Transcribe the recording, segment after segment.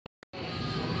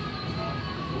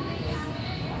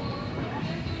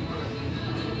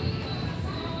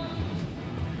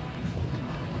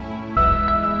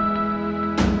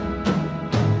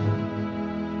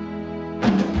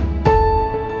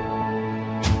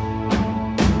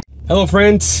Hello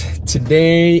friends,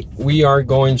 today we are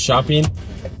going shopping.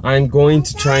 I'm going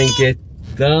to try and get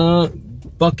the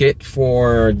bucket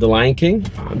for The Lion King.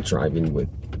 I'm driving with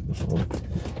the phone.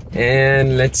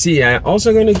 And let's see, I'm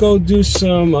also going to go do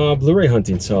some Blu-ray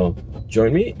hunting, so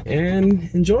join me and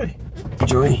enjoy.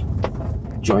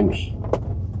 Join me.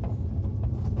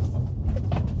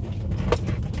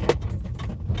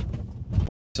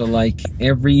 So like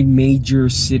every major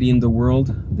city in the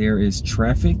world, there is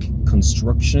traffic,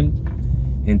 construction,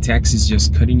 and taxis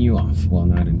just cutting you off. Well,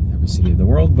 not in every city of the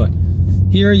world, but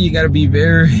here you gotta be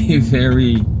very,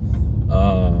 very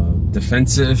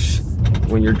defensive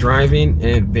when you're driving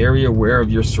and very aware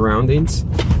of your surroundings.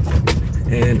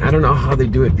 And I don't know how they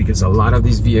do it because a lot of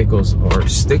these vehicles are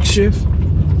stick shift.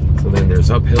 So then there's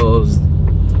uphills.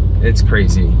 It's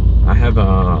crazy. I have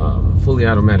a fully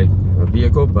automatic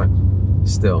vehicle, but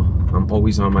still, I'm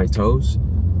always on my toes.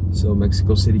 So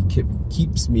Mexico City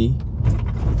keeps me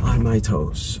on my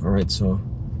toes. All right, so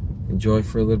enjoy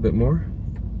for a little bit more,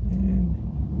 and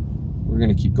we're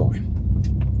gonna keep going.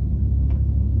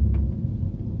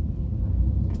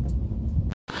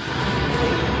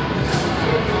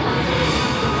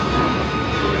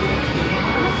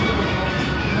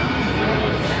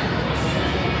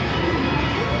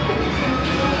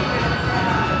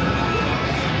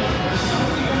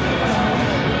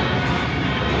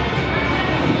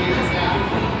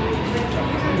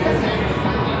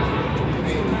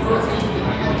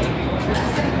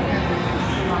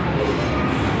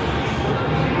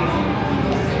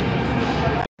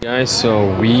 Guys,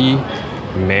 so we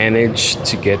managed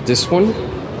to get this one.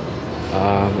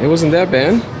 It wasn't that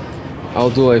bad.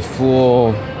 I'll do a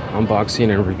full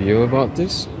unboxing and review about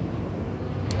this,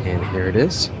 and here it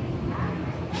is.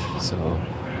 So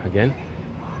again,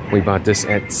 we bought this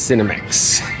at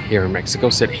Cinemex here in Mexico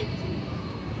City.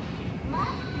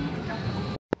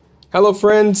 Hello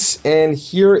friends, and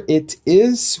here it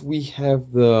is. We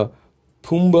have the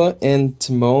Pumba and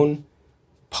Timon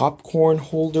popcorn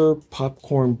holder,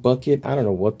 popcorn bucket. I don't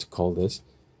know what to call this.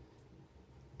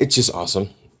 It's just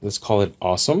awesome. Let's call it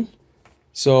awesome.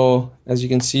 So as you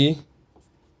can see,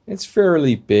 it's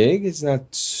fairly big. It's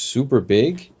not super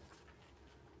big.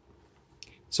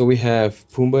 So we have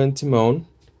Pumba and Timon.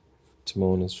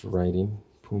 Timon is for writing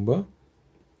Pumba.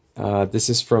 This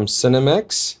is from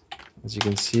Cinemex. As you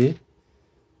can see,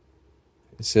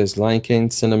 it says Lion King,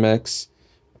 Cinemex.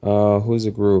 Who's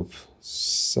the group?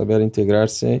 Saber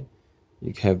Integrarse.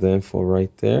 You have the info right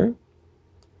there.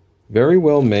 Very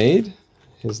well made.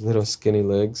 His little skinny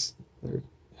legs, they're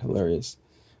hilarious.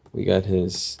 We got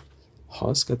his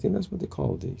husk. I think that's what they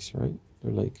call these, right?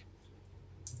 They're like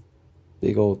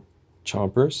big old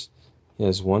chompers. He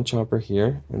has one chomper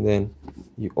here, and then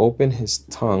you open his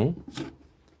tongue,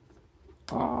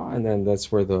 and then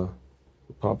that's where the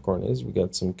popcorn is. We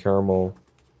got some caramel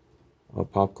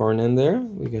popcorn in there.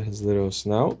 We got his little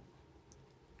snout.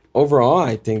 Overall,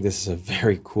 I think this is a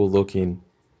very cool looking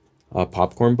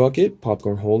popcorn bucket,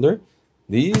 popcorn holder.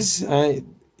 These,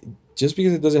 just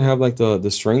because it doesn't have like the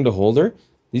string to holder,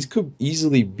 these could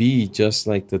easily be just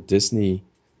like the Disney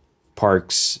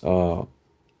parks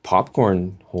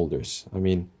popcorn holders. I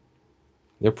mean,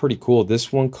 they're pretty cool. This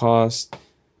one cost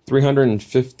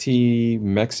 350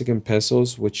 Mexican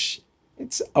pesos, which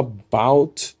it's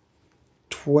about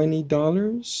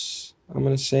 $20. I'm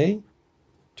gonna say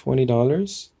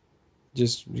 $20.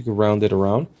 Just you can round it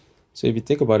around. So if you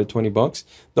think about it, 20 bucks.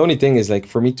 The only thing is, like,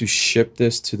 for me to ship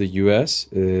this to the US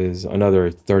is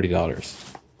another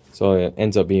 $30. So it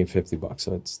ends up being 50 bucks.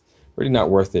 So it's really not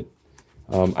worth it.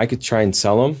 I could try and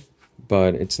sell them,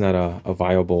 but it's not a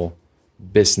viable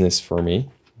business for me.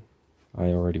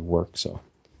 I already work, so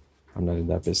I'm not in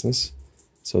that business.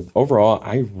 So overall,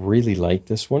 I really like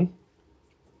this one.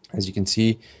 As you can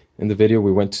see in the video,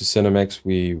 we went to Cinemex,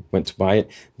 we went to buy it.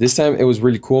 This time it was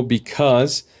really cool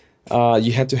because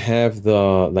you had to have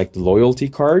the loyalty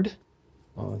card.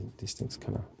 These things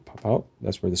kind of pop out.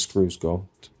 That's where the screws go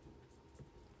to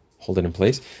hold it in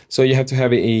place. So you have to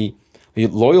have a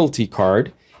loyalty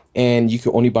card, and you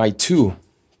could only buy 2.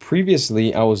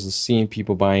 Previously, I was seeing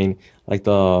people buying like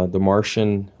the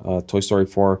Martian Toy Story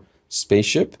 4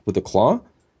 spaceship with the claw.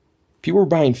 People were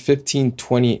buying 15,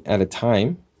 20 at a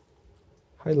time.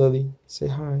 Hi, Lily. Say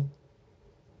hi.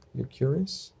 You're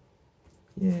curious?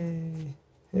 Yay.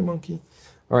 Hey, monkey.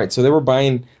 All right, so they were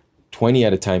buying 20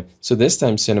 at a time. So this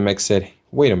time, Cinemex said,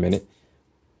 wait a minute.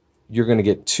 You're going to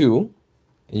get 2,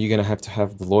 and you're going to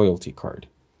have the loyalty card.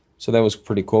 So that was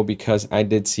pretty cool because I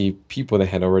did see people that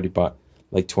had already bought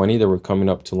like 20 that were coming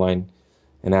up to line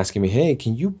and asking me, hey,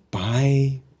 can you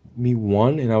buy me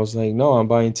 1? And I was like, no, I'm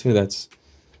buying 2. That's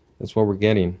what we're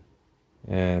getting.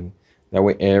 And That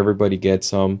way everybody gets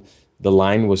some. The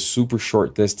line was super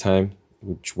short this time,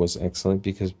 which was excellent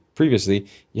because previously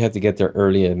you had to get there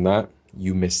early and not,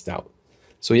 you missed out.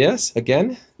 So yes,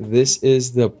 again, this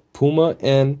is the Pumba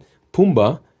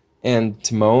and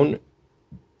Timon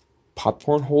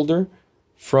popcorn holder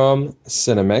from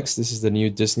Cinemex. This is the new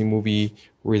Disney movie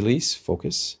release.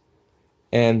 Focus.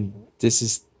 And this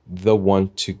is the one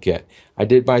to get. I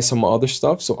did buy some other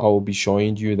stuff, so I will be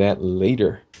showing you that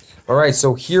later. All right,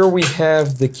 so here we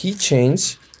have the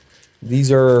keychains.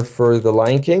 These are for the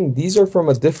Lion King. These are from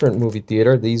a different movie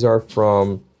theater. These are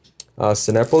from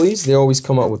Cinepolis. They always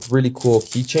come out with really cool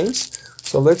keychains.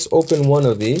 So let's open one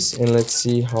of these and let's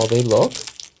see how they look.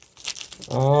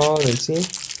 Let's see.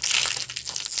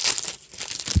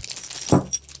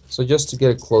 So just to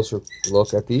get a closer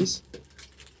look at these.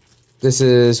 This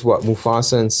is what,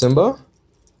 Mufasa and Simba.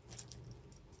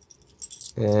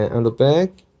 And on the back,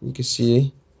 you can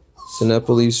see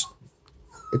Cinepolis.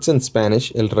 It's in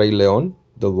Spanish, El Rey León,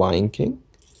 the Lion King.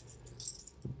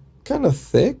 Kind of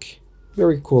thick,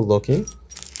 very cool looking.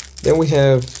 Then we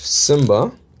have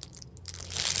Simba.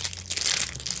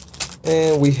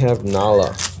 And we have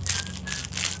Nala.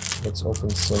 Let's open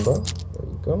Simba. There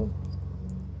you go.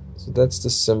 So that's the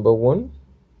Simba one.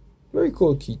 Very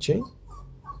cool keychain.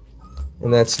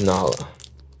 And that's Nala.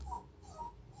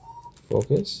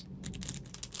 Focus.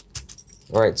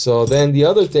 Alright, so then the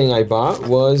other thing I bought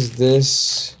was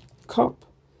this cup.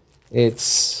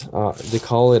 It's, they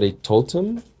call it a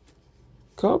totem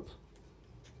cup.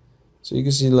 So you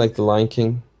can see like the Lion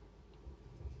King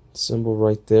symbol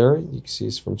right there. You can see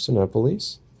it's from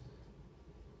Cinepolis.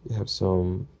 You have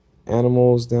some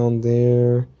animals down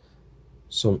there.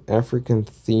 Some African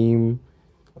theme,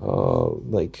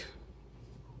 like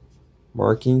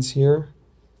markings here.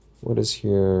 What is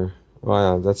here? Oh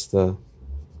yeah, that's the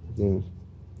thing.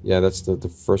 Yeah, that's the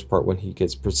first part when he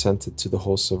gets presented to the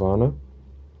whole savannah.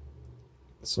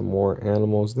 Some more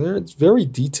animals there. It's very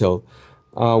detailed.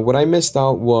 What I missed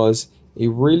out was a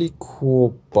really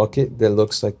cool bucket that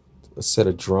looks like a set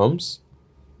of drums,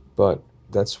 but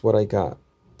that's what I got.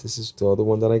 This is the other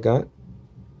one that I got.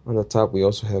 On the top, we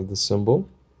also have the symbol.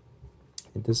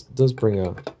 And this does bring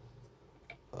a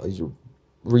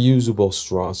reusable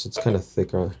straw, so it's kind of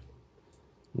thicker.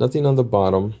 Nothing on the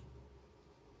bottom.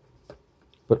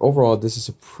 But overall, this is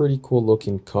a pretty cool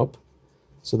looking cup.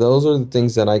 So those are the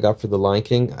things that I got for the Lion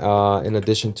King, in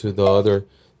addition to the other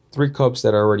 3 cups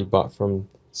that I already bought from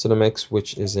Cinemex,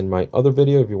 which is in my other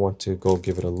video if you want to go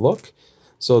give it a look.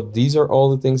 So these are all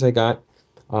the things I got.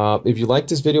 If you like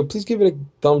this video, please give it a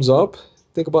thumbs up.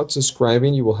 Think about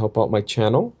subscribing. You will help out my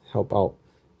channel, help out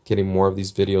getting more of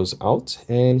these videos out,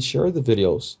 and share the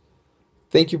videos.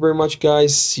 Thank you very much,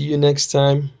 guys. See you next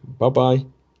time. Bye-bye.